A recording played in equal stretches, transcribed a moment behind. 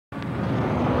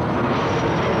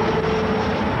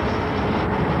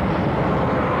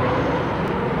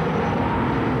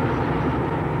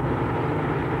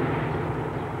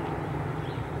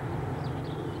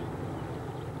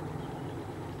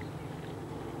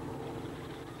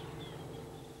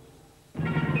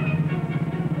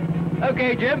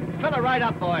OK, Jim. Fill her right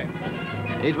up, boy.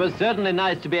 It was certainly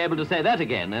nice to be able to say that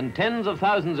again, and tens of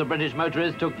thousands of British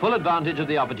motorists took full advantage of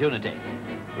the opportunity.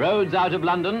 Roads out of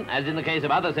London, as in the case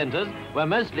of other centres, were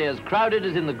mostly as crowded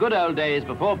as in the good old days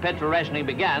before petrol rationing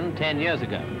began 10 years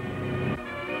ago.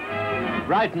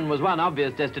 Brighton was one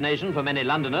obvious destination for many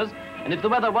Londoners, and if the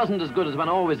weather wasn't as good as one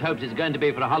always hopes it's going to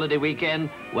be for a holiday weekend,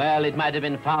 well, it might have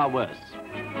been far worse.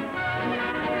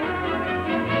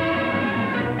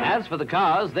 As for the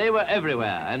cars, they were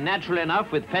everywhere, and naturally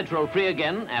enough, with petrol free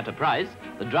again, at a price,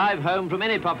 the drive home from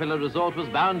any popular resort was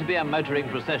bound to be a motoring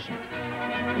procession.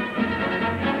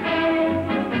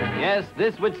 Yes,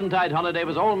 this Whitsuntide holiday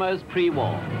was almost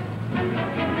pre-war.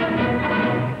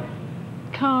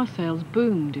 Car sales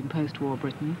boomed in post-war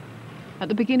Britain. At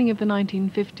the beginning of the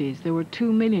 1950s, there were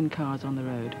 2 million cars on the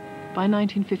road. By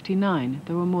 1959,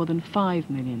 there were more than 5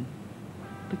 million.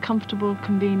 The comfortable,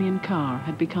 convenient car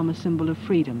had become a symbol of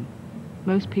freedom.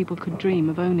 Most people could dream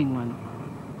of owning one.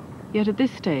 Yet at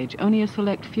this stage, only a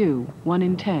select few, 1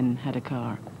 in 10, had a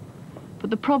car. But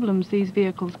the problems these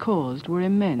vehicles caused were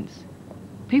immense.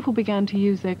 People began to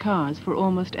use their cars for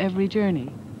almost every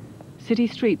journey. City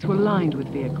streets were lined with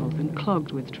vehicles and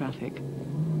clogged with traffic.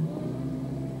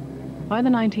 By the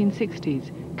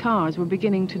 1960s, cars were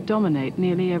beginning to dominate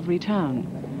nearly every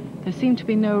town. There seemed to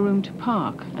be no room to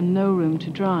park and no room to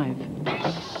drive.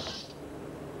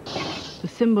 The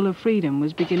symbol of freedom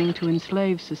was beginning to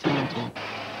enslave society.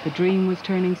 The dream was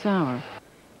turning sour.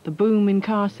 The boom in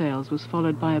car sales was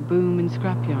followed by a boom in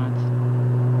scrapyards.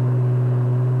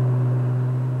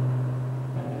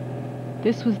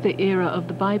 This was the era of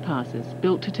the bypasses,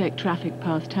 built to take traffic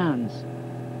past towns.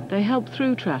 They helped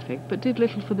through traffic, but did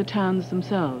little for the towns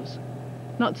themselves.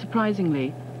 Not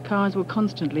surprisingly, cars were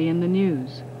constantly in the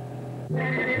news.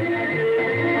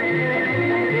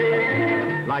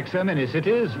 Like so many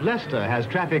cities, Leicester has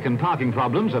traffic and parking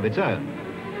problems of its own.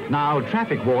 Now,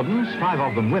 traffic wardens, 5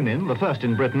 of them women, the first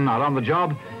in Britain, are on the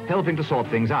job, helping to sort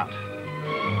things out.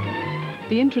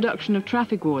 The introduction of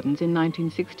traffic wardens in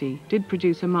 1960 did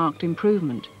produce a marked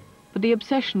improvement, but the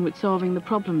obsession with solving the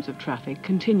problems of traffic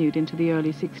continued into the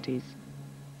early 60s.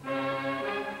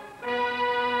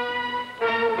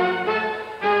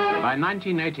 By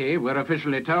 1980, we're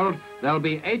officially told there'll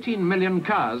be 18 million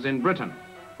cars in Britain.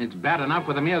 It's bad enough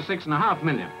with a mere 6.5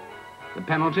 million. The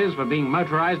penalties for being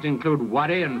motorized include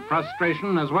worry and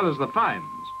frustration as well as the fines.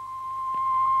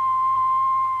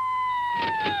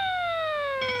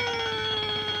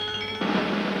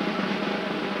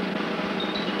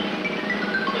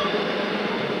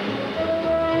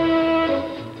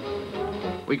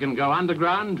 We can go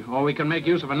underground, or we can make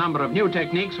use of a number of new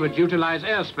techniques which utilize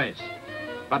airspace.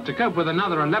 But to cope with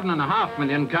another 11.5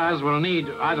 million cars, we'll need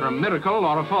either a miracle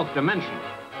or a fourth dimension.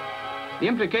 The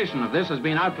implication of this has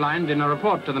been outlined in a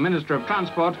report to the Minister of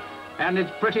Transport, and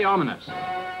it's pretty ominous.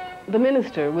 The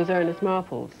Minister was Ernest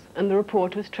Marples, and the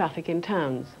report was Traffic in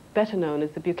Towns, better known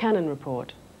as the Buchanan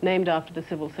Report, named after the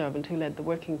civil servant who led the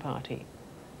Working Party.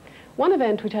 One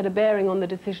event which had a bearing on the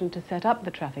decision to set up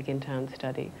the Traffic in Towns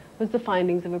study was the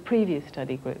findings of a previous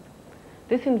study group.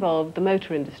 This involved the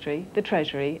motor industry, the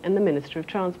Treasury, and the Minister of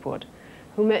Transport,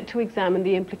 who met to examine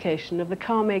the implication of the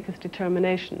car makers'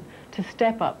 determination to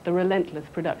step up the relentless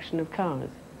production of cars.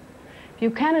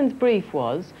 Buchanan's brief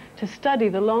was to study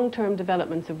the long-term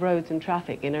developments of roads and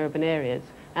traffic in urban areas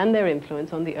and their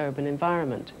influence on the urban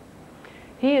environment.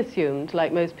 He assumed,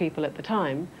 like most people at the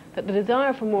time, that the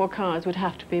desire for more cars would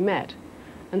have to be met,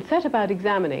 and set about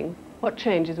examining what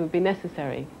changes would be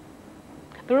necessary.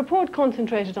 The report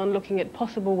concentrated on looking at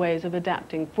possible ways of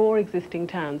adapting 4 existing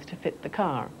towns to fit the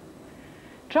car.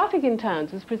 Traffic in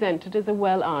Towns was presented as a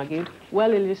well-argued,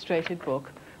 well-illustrated book,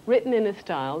 written in a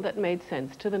style that made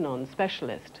sense to the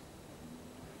non-specialist.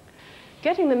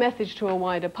 Getting the message to a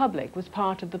wider public was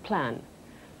part of the plan.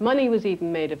 Money was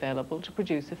even made available to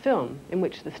produce a film, in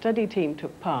which the study team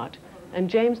took part, and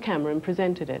James Cameron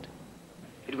presented it.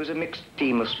 It was a mixed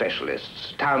team of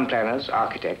specialists, town planners,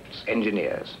 architects,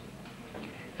 engineers.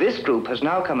 This group has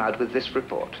now come out with this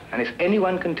report, and if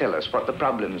anyone can tell us what the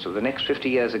problems of the next 50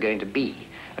 years are going to be,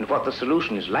 and what the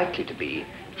solution is likely to be,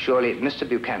 surely Mr.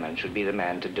 Buchanan should be the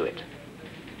man to do it.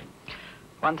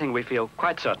 One thing we feel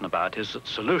quite certain about is that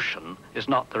solution is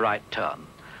not the right term.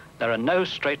 There are no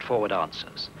straightforward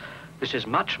answers. This is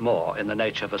much more in the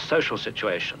nature of a social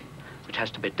situation, which has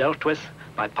to be dealt with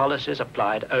by policies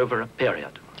applied over a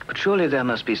period. But surely there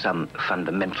must be some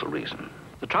fundamental reason.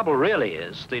 The trouble really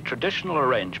is the traditional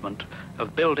arrangement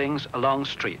of buildings along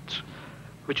streets,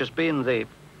 which has been the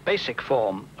basic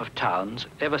form of towns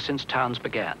ever since towns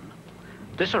began.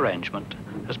 This arrangement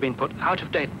has been put out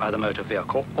of date by the motor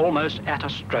vehicle almost at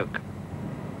a stroke.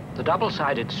 The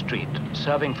double-sided street,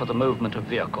 serving for the movement of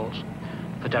vehicles,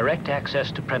 for direct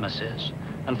access to premises,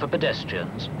 and for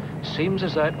pedestrians, seems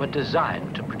as though it were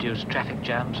designed to produce traffic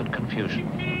jams and confusion.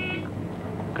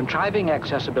 Contriving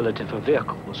accessibility for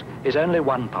vehicles is only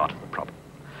one part of the problem.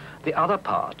 The other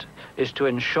part is to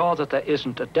ensure that there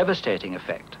isn't a devastating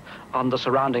effect on the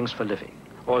surroundings for living,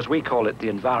 or as we call it, the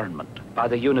environment, by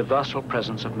the universal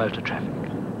presence of motor traffic.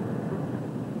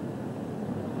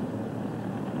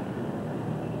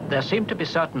 There seem to be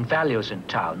certain values in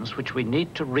towns which we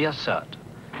need to reassert.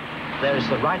 There is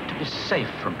the right to be safe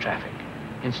from traffic,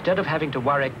 instead of having to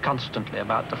worry constantly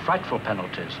about the frightful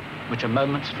penalties which a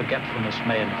moment's forgetfulness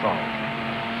may involve.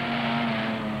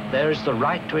 There is the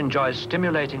right to enjoy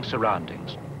stimulating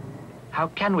surroundings. How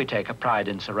can we take a pride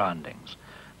in surroundings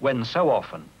when so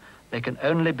often they can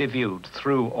only be viewed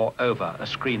through or over a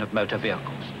screen of motor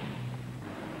vehicles?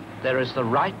 There is the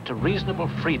right to reasonable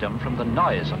freedom from the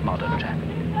noise of modern traffic.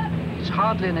 It's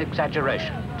hardly an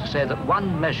exaggeration to say that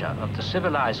one measure of the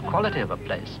civilized quality of a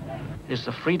place is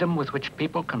the freedom with which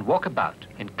people can walk about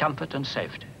in comfort and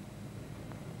safety.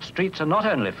 Streets are not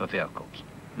only for vehicles,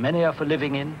 many are for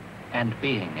living in and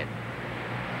being in.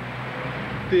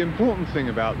 The important thing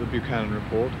about the Buchanan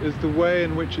Report is the way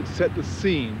in which it set the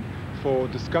scene for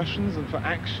discussions and for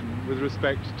action with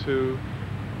respect to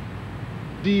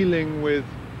dealing with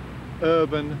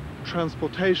urban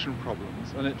transportation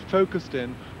problems, and it focused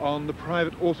in on the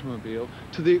private automobile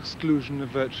to the exclusion of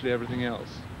virtually everything else.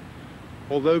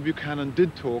 Although Buchanan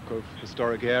did talk of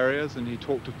historic areas and he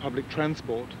talked of public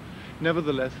transport,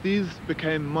 nevertheless these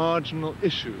became marginal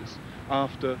issues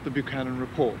after the Buchanan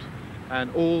Report,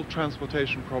 and all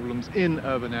transportation problems in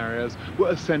urban areas were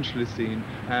essentially seen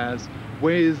as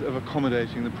ways of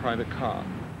accommodating the private car.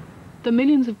 The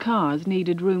millions of cars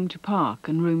needed room to park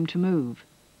and room to move.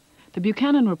 The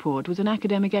Buchanan Report was an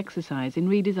academic exercise in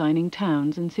redesigning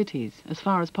towns and cities, as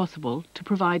far as possible, to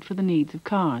provide for the needs of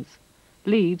cars.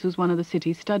 Leeds was one of the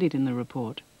cities studied in the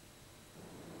report.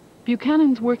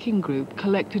 Buchanan's working group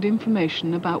collected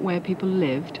information about where people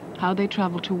lived, how they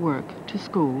travelled to work, to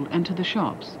school, and to the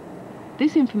shops.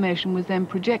 This information was then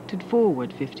projected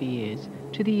forward 50 years,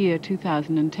 to the year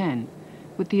 2010,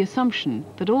 with the assumption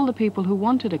that all the people who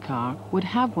wanted a car would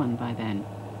have one by then.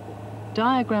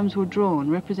 Diagrams were drawn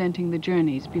representing the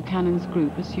journeys Buchanan's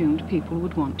group assumed people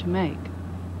would want to make.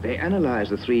 They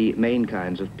analysed the three main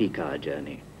kinds of P-car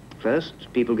journey.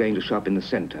 First, people going to shop in the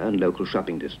centre and local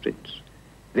shopping districts.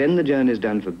 Then the journeys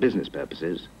done for business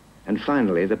purposes. And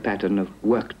finally, the pattern of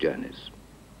work journeys.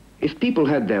 If people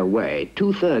had their way,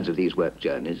 2/3 of these work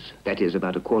journeys, that is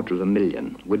about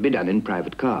 250,000, would be done in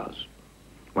private cars.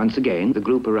 Once again, the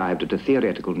group arrived at a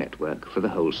theoretical network for the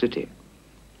whole city.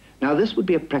 Now, this would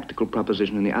be a practical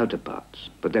proposition in the outer parts,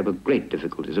 but there were great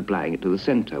difficulties applying it to the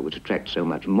centre, which attracts so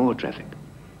much more traffic.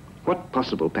 What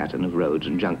possible pattern of roads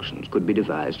and junctions could be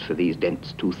devised for these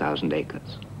dense 2,000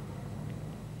 acres?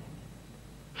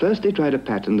 First, they tried a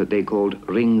pattern that they called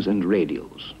rings and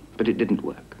radials, but it didn't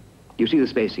work. You see the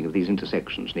spacing of these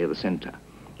intersections near the centre.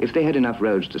 If they had enough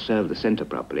roads to serve the centre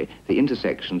properly, the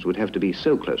intersections would have to be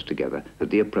so close together that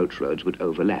the approach roads would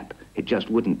overlap. It just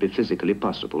wouldn't be physically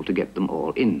possible to get them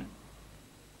all in.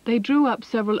 They drew up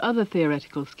several other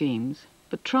theoretical schemes,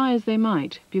 but try as they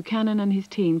might, Buchanan and his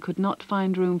team could not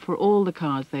find room for all the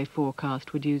cars they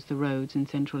forecast would use the roads in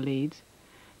central Leeds.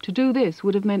 To do this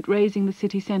would have meant razing the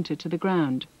city centre to the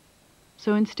ground.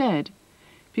 So instead,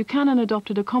 Buchanan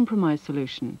adopted a compromise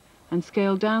solution and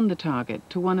scaled down the target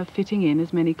to one of fitting in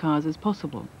as many cars as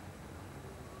possible.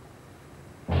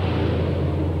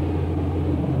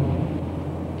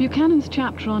 Buchanan's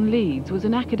chapter on Leeds was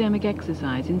an academic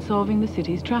exercise in solving the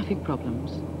city's traffic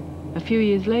problems. A few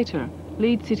years later,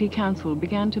 Leeds City Council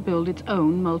began to build its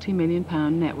own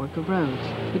multi-million-pound network of roads,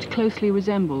 which closely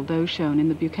resembled those shown in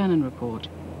the Buchanan Report.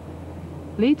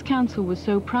 Leeds Council was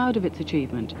so proud of its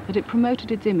achievement that it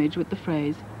promoted its image with the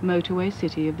phrase, motorway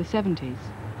city of the 70s.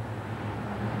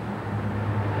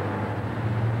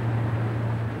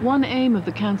 One aim of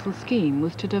the council scheme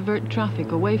was to divert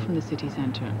traffic away from the city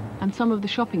centre, and some of the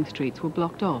shopping streets were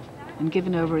blocked off and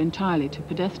given over entirely to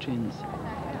pedestrians.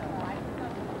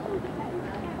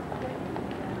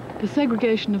 The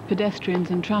segregation of pedestrians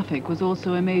and traffic was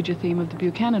also a major theme of the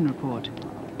Buchanan Report.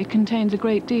 It contains a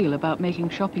great deal about making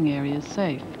shopping areas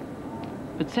safe.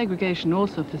 But segregation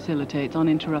also facilitates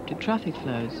uninterrupted traffic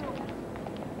flows.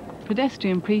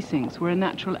 Pedestrian precincts were a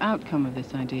natural outcome of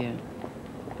this idea.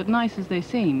 But nice as they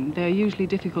seem, they are usually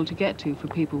difficult to get to for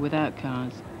people without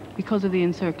cars because of the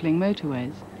encircling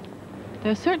motorways.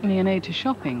 They're certainly an aid to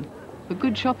shopping, but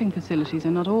good shopping facilities are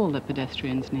not all that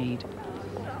pedestrians need.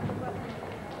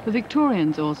 The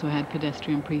Victorians also had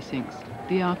pedestrian precincts.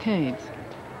 the arcades.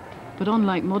 But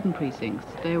unlike modern precincts,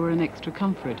 they were an extra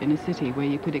comfort in a city where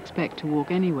you could expect to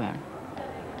walk anywhere.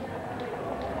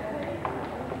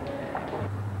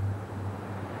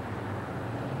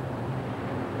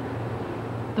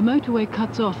 The motorway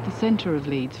cuts off the centre of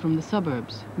Leeds from the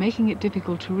suburbs, making it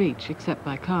difficult to reach except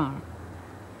by car.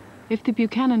 If the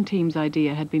Buchanan team's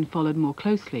idea had been followed more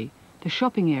closely, the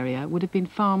shopping area would have been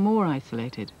far more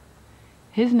isolated.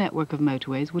 His network of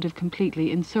motorways would have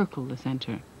completely encircled the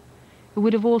centre. It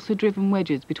would have also driven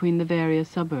wedges between the various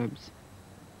suburbs.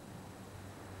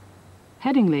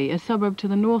 Headingley, a suburb to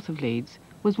the north of Leeds,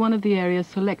 was one of the areas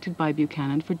selected by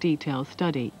Buchanan for detailed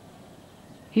study.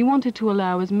 He wanted to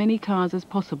allow as many cars as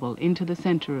possible into the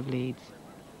centre of Leeds.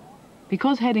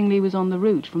 Because Headingley was on the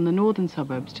route from the northern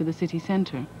suburbs to the city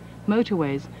centre,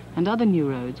 motorways and other new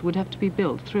roads would have to be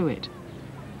built through it.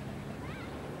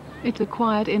 It's a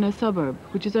quiet inner suburb,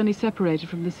 which is only separated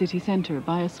from the city centre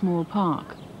by a small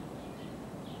park.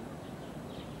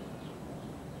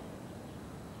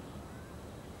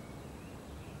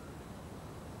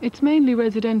 It's mainly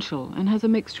residential and has a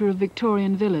mixture of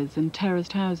Victorian villas and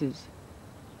terraced houses.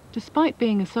 Despite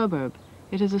being a suburb,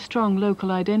 it has a strong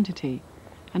local identity,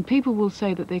 and people will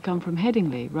say that they come from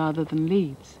Headingley rather than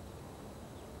Leeds.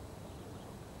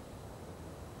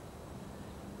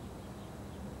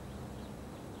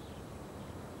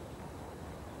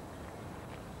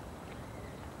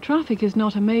 Traffic is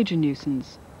not a major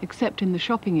nuisance, except in the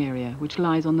shopping area, which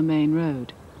lies on the main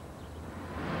road.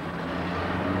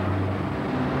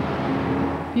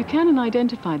 Buchanan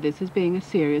identified this as being a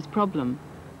serious problem.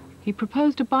 He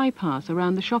proposed a bypass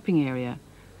around the shopping area,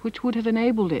 which would have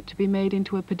enabled it to be made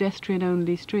into a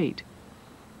pedestrian-only street.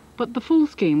 But the full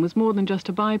scheme was more than just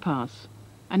a bypass.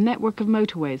 A network of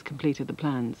motorways completed the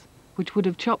plans, which would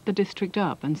have chopped the district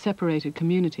up and separated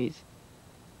communities.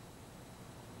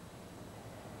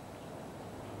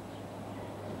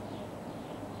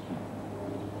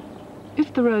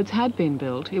 If the roads had been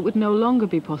built, it would no longer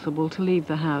be possible to leave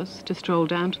the house, to stroll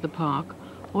down to the park,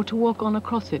 or to walk on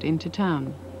across it into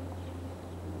town.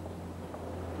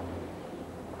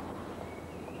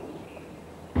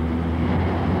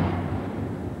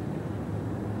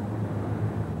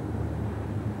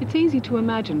 It's easy to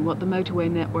imagine what the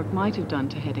motorway network might have done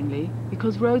to Headingley,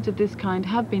 because roads of this kind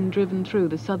have been driven through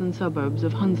the southern suburbs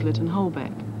of Hunslet and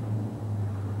Holbeck.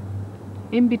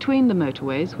 In between the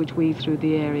motorways, which weave through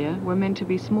the area, were meant to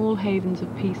be small havens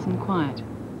of peace and quiet,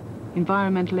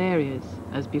 environmental areas,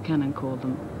 as Buchanan called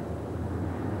them.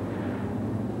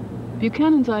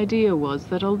 Buchanan's idea was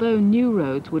that although new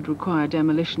roads would require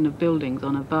demolition of buildings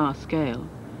on a vast scale,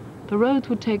 the roads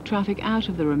would take traffic out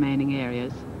of the remaining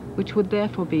areas, which would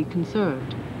therefore be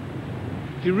conserved.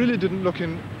 He really didn't look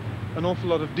in an awful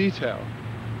lot of detail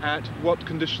at what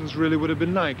conditions really would have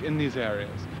been like in these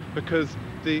areas, because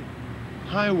the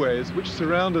highways which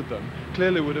surrounded them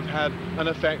clearly would have had an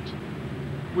effect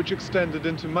which extended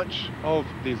into much of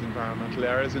these environmental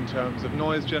areas in terms of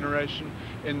noise generation,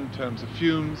 in terms of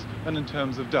fumes, and in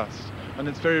terms of dust. And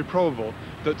it's very probable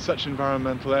that such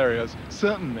environmental areas,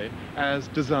 certainly as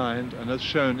designed and as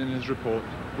shown in his report,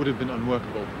 would have been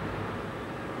unworkable.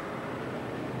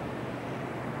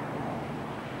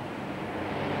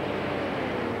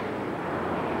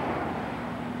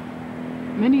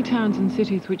 Many towns and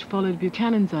cities which followed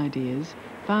Buchanan's ideas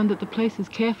found that the places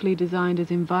carefully designed as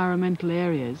environmental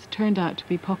areas turned out to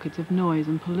be pockets of noise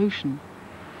and pollution.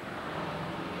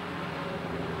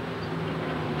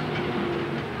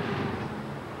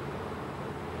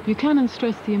 Buchanan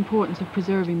stressed the importance of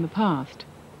preserving the past.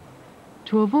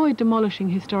 To avoid demolishing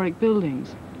historic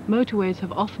buildings, motorways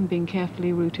have often been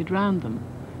carefully routed round them,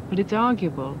 but it's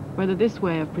arguable whether this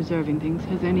way of preserving things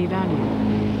has any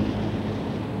value.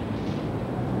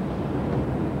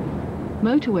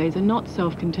 Motorways are not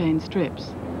self-contained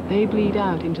strips. They bleed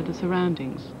out into the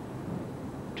surroundings.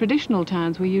 Traditional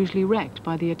towns were usually wrecked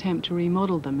by the attempt to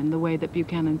remodel them in the way that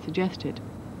Buchanan suggested.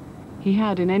 He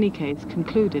had, in any case,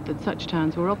 concluded that such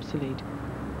towns were obsolete.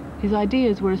 His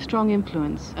ideas were a strong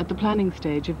influence at the planning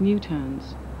stage of new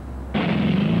towns.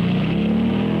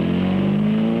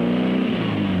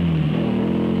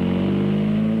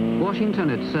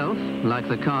 Washington itself, like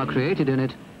the car created in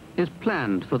it, is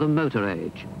planned for the motor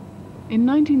age. In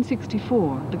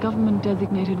 1964, the government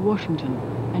designated Washington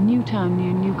a new town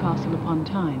near Newcastle upon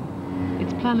Tyne.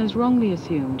 Its planners wrongly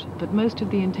assumed that most of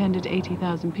the intended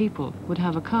 80,000 people would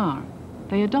have a car.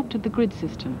 They adopted the grid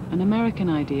system, an American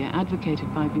idea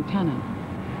advocated by Buchanan.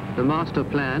 The master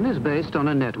plan is based on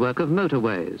a network of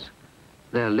motorways.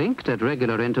 They're linked at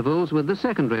regular intervals with the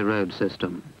secondary road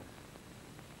system.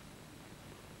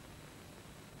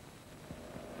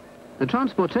 The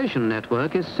transportation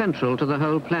network is central to the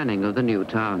whole planning of the new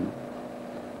town.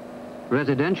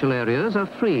 Residential areas are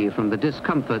free from the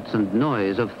discomforts and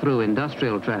noise of through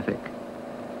industrial traffic.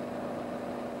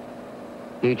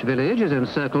 Each village is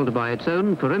encircled by its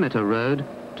own perimeter road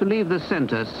to leave the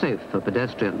centre safe for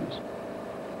pedestrians.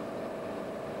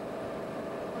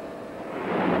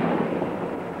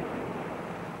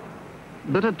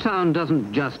 But a town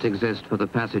doesn't just exist for the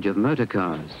passage of motor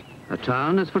cars. A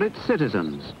town is for its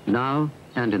citizens, now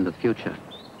and in the future.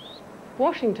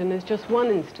 Washington is just one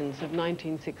instance of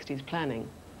 1960s planning.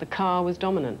 The car was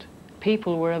dominant.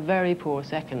 People were a very poor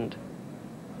second.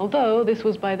 Although this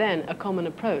was by then a common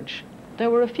approach, there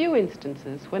were a few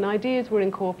instances when ideas were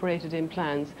incorporated in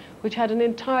plans which had an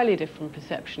entirely different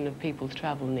perception of people's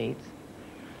travel needs.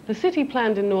 The city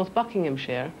planned in North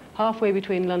Buckinghamshire, halfway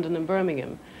between London and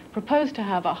Birmingham, proposed to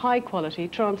have a high-quality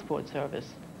transport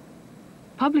service.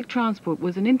 Public transport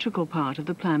was an integral part of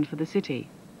the plan for the city.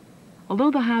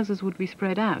 Although the houses would be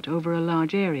spread out over a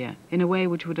large area in a way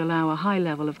which would allow a high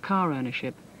level of car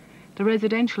ownership, the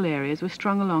residential areas were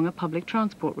strung along a public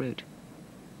transport route.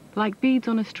 Like beads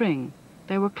on a string,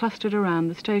 they were clustered around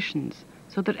the stations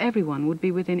so that everyone would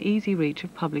be within easy reach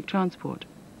of public transport.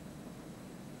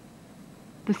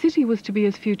 The city was to be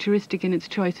as futuristic in its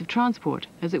choice of transport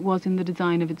as it was in the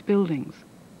design of its buildings.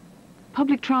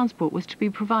 Public transport was to be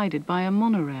provided by a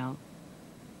monorail.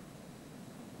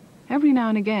 Every now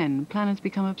and again, planners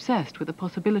become obsessed with the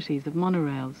possibilities of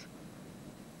monorails.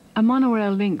 A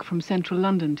monorail link from central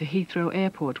London to Heathrow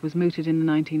Airport was mooted in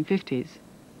the 1950s.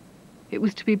 It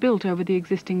was to be built over the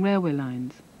existing railway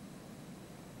lines.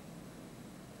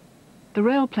 The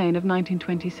rail plane of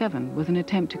 1927 was an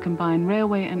attempt to combine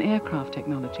railway and aircraft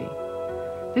technology.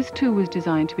 This too was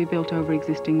designed to be built over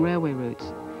existing railway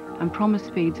routes and promised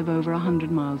speeds of over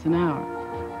 100 miles an hour.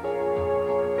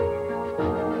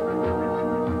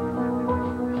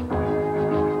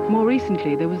 More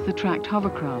recently, there was the tracked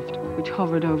hovercraft, which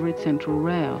hovered over its central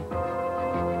rail.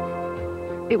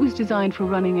 It was designed for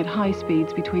running at high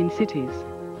speeds between cities.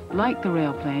 Like the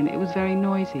railplane, it was very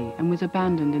noisy and was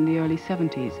abandoned in the early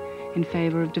 70s in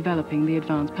favor of developing the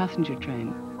advanced passenger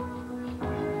train.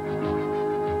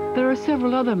 There are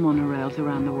several other monorails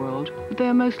around the world, but they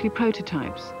are mostly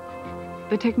prototypes.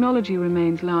 The technology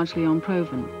remains largely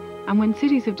unproven, and when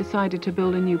cities have decided to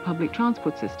build a new public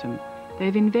transport system,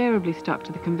 they've invariably stuck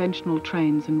to the conventional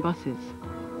trains and buses.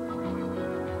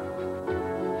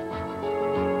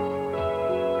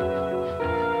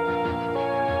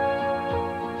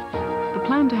 The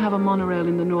plan to have a monorail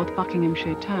in the North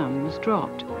Buckinghamshire town was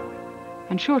dropped,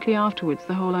 and shortly afterwards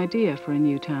the whole idea for a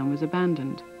new town was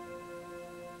abandoned.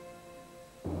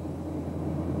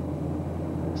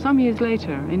 Some years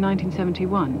later, in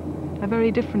 1971, a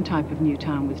very different type of new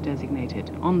town was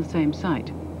designated on the same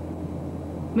site.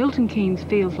 Milton Keynes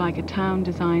feels like a town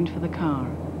designed for the car.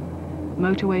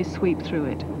 Motorways sweep through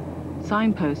it.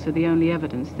 Signposts are the only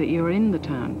evidence that you're in the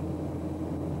town.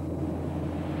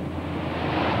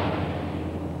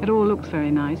 It all looks very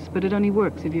nice, but it only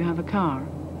works if you have a car.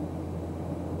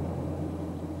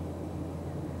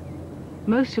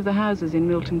 Most of the houses in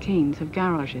Milton Keynes have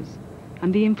garages,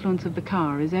 and the influence of the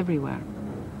car is everywhere.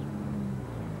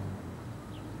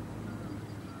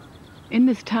 In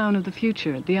this town of the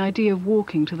future, the idea of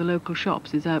walking to the local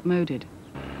shops is outmoded,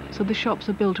 so the shops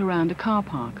are built around a car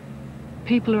park.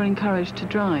 People are encouraged to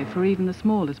drive for even the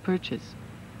smallest purchase.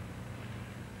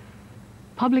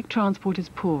 Public transport is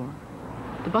poor.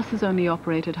 The buses only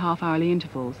operate at half-hourly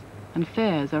intervals, and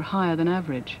fares are higher than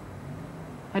average.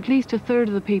 At least a third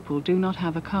of the people do not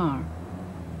have a car.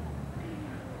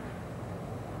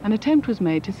 An attempt was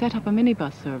made to set up a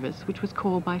minibus service which was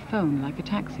called by phone like a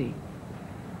taxi.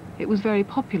 It was very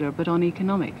popular but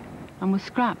uneconomic and was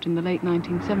scrapped in the late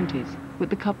 1970s with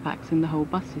the cutbacks in the whole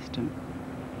bus system.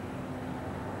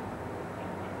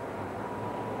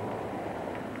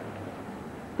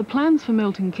 The plans for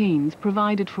Milton Keynes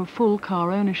provided for full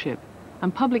car ownership,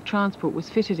 and public transport was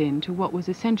fitted in to what was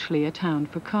essentially a town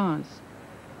for cars.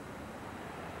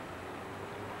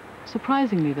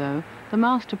 Surprisingly, though, the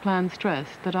master plan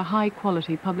stressed that a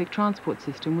high-quality public transport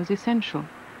system was essential.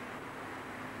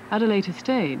 At a later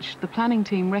stage, the planning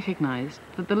team recognized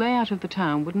that the layout of the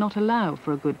town would not allow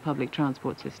for a good public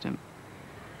transport system.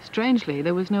 Strangely,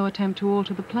 there was no attempt to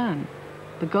alter the plan.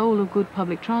 The goal of good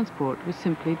public transport was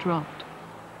simply dropped.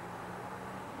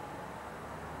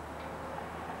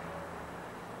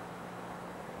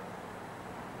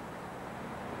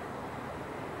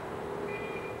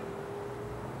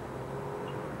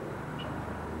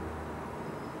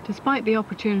 Despite the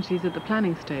opportunities at the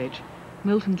planning stage,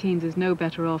 Milton Keynes is no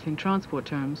better off in transport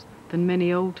terms than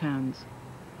many old towns.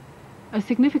 A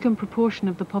significant proportion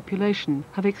of the population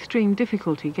have extreme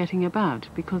difficulty getting about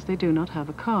because they do not have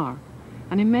a car,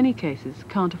 and in many cases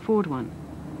can't afford one.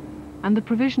 And the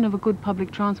provision of a good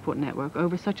public transport network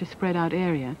over such a spread out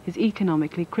area is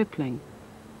economically crippling.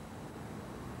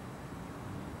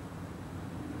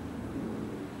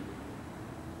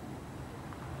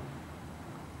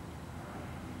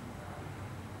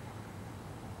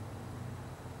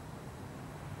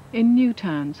 In new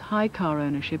towns, high car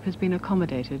ownership has been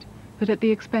accommodated, but at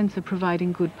the expense of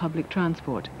providing good public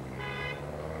transport.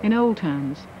 In old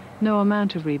towns, no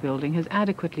amount of rebuilding has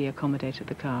adequately accommodated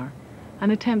the car,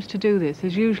 and attempts to do this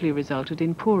has usually resulted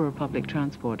in poorer public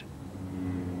transport.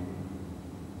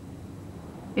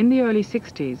 In the early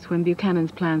 60s, when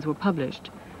Buchanan's plans were published,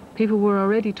 people were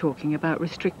already talking about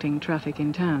restricting traffic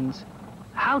in towns.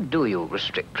 How do you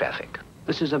restrict traffic?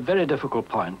 This is a very difficult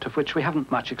point of which we haven't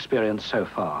much experience so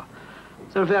far.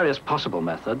 There are various possible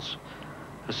methods.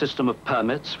 A system of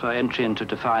permits for entry into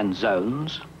defined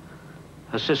zones,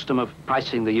 a system of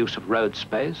pricing the use of road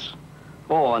space,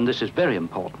 or, and this is very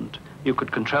important, you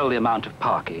could control the amount of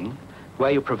parking,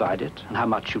 where you provide it and how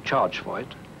much you charge for it.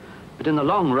 But in the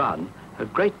long run, a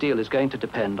great deal is going to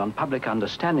depend on public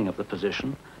understanding of the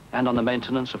position and on the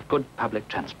maintenance of good public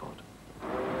transport.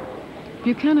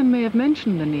 Buchanan may have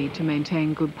mentioned the need to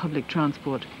maintain good public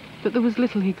transport, but there was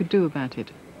little he could do about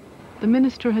it. The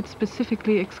minister had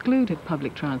specifically excluded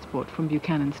public transport from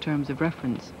Buchanan's terms of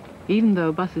reference, even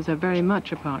though buses are very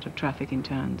much a part of traffic in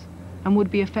towns and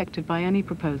would be affected by any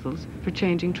proposals for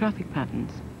changing traffic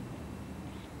patterns.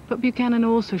 But Buchanan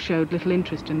also showed little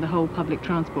interest in the whole public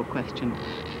transport question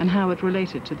and how it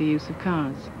related to the use of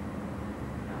cars.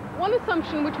 One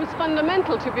assumption which was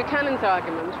fundamental to Buchanan's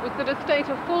argument was that a state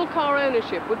of full car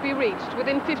ownership would be reached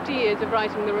within 50 years of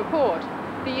writing the report,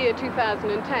 the year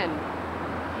 2010.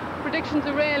 Predictions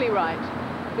are rarely right.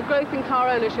 The growth in car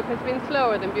ownership has been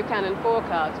slower than Buchanan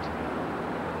forecast.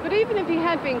 But even if he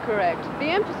had been correct,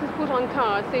 the emphasis put on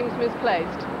cars seems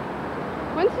misplaced.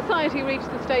 When society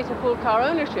reached the state of full car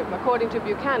ownership, according to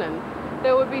Buchanan,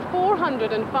 there would be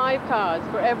 405 cars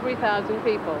for every 1,000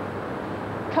 people.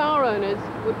 Car owners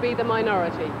would be the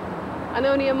minority, and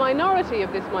only a minority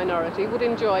of this minority would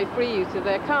enjoy free use of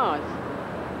their cars.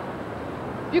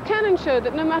 Buchanan showed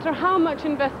that no matter how much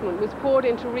investment was poured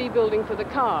into rebuilding for the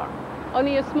car,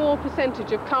 only a small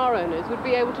percentage of car owners would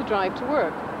be able to drive to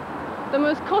work. The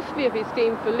most costly of his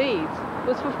scheme for Leeds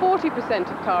was for 40%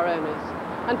 of car owners,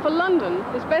 and for London,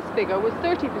 his best figure was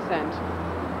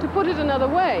 30%. To put it another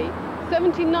way,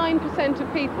 79%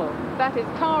 of people, that is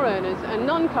car owners and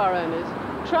non-car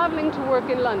owners, travelling to work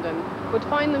in London would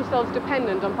find themselves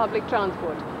dependent on public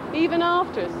transport, even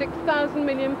after £6,000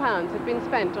 million had been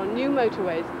spent on new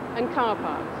motorways and car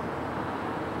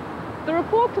parks. The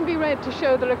report can be read to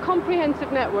show that a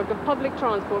comprehensive network of public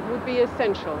transport would be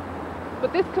essential,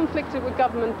 but this conflicted with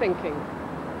government thinking.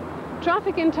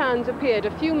 Traffic in towns appeared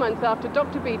a few months after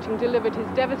Dr. Beeching delivered his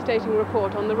devastating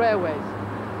report on the railways,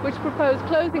 which proposed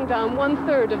closing down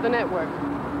 1/3 of the network.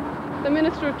 The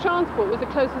Minister of Transport was a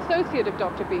close associate of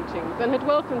Dr. Beeching's and had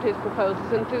welcomed his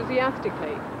proposals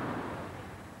enthusiastically.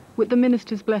 With the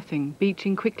minister's blessing,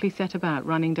 Beeching quickly set about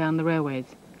running down the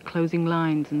railways, closing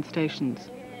lines and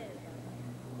stations.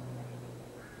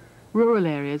 Rural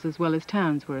areas as well as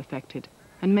towns were affected,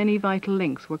 and many vital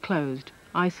links were closed,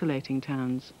 isolating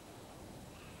towns.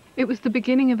 It was the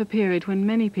beginning of a period when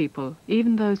many people,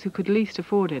 even those who could least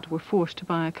afford it, were forced to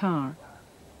buy a car.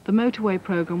 The motorway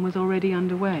programme was already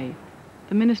underway.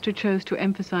 The minister chose to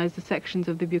emphasise the sections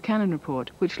of the Buchanan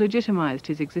report which legitimised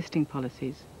his existing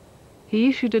policies. He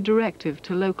issued a directive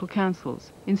to local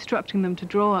councils, instructing them to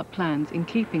draw up plans in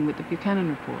keeping with the Buchanan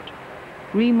report.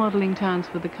 Remodelling towns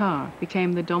for the car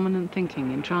became the dominant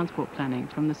thinking in transport planning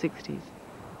from the 60s.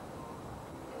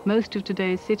 Most of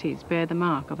today's cities bear the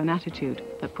mark of an attitude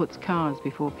that puts cars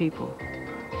before people.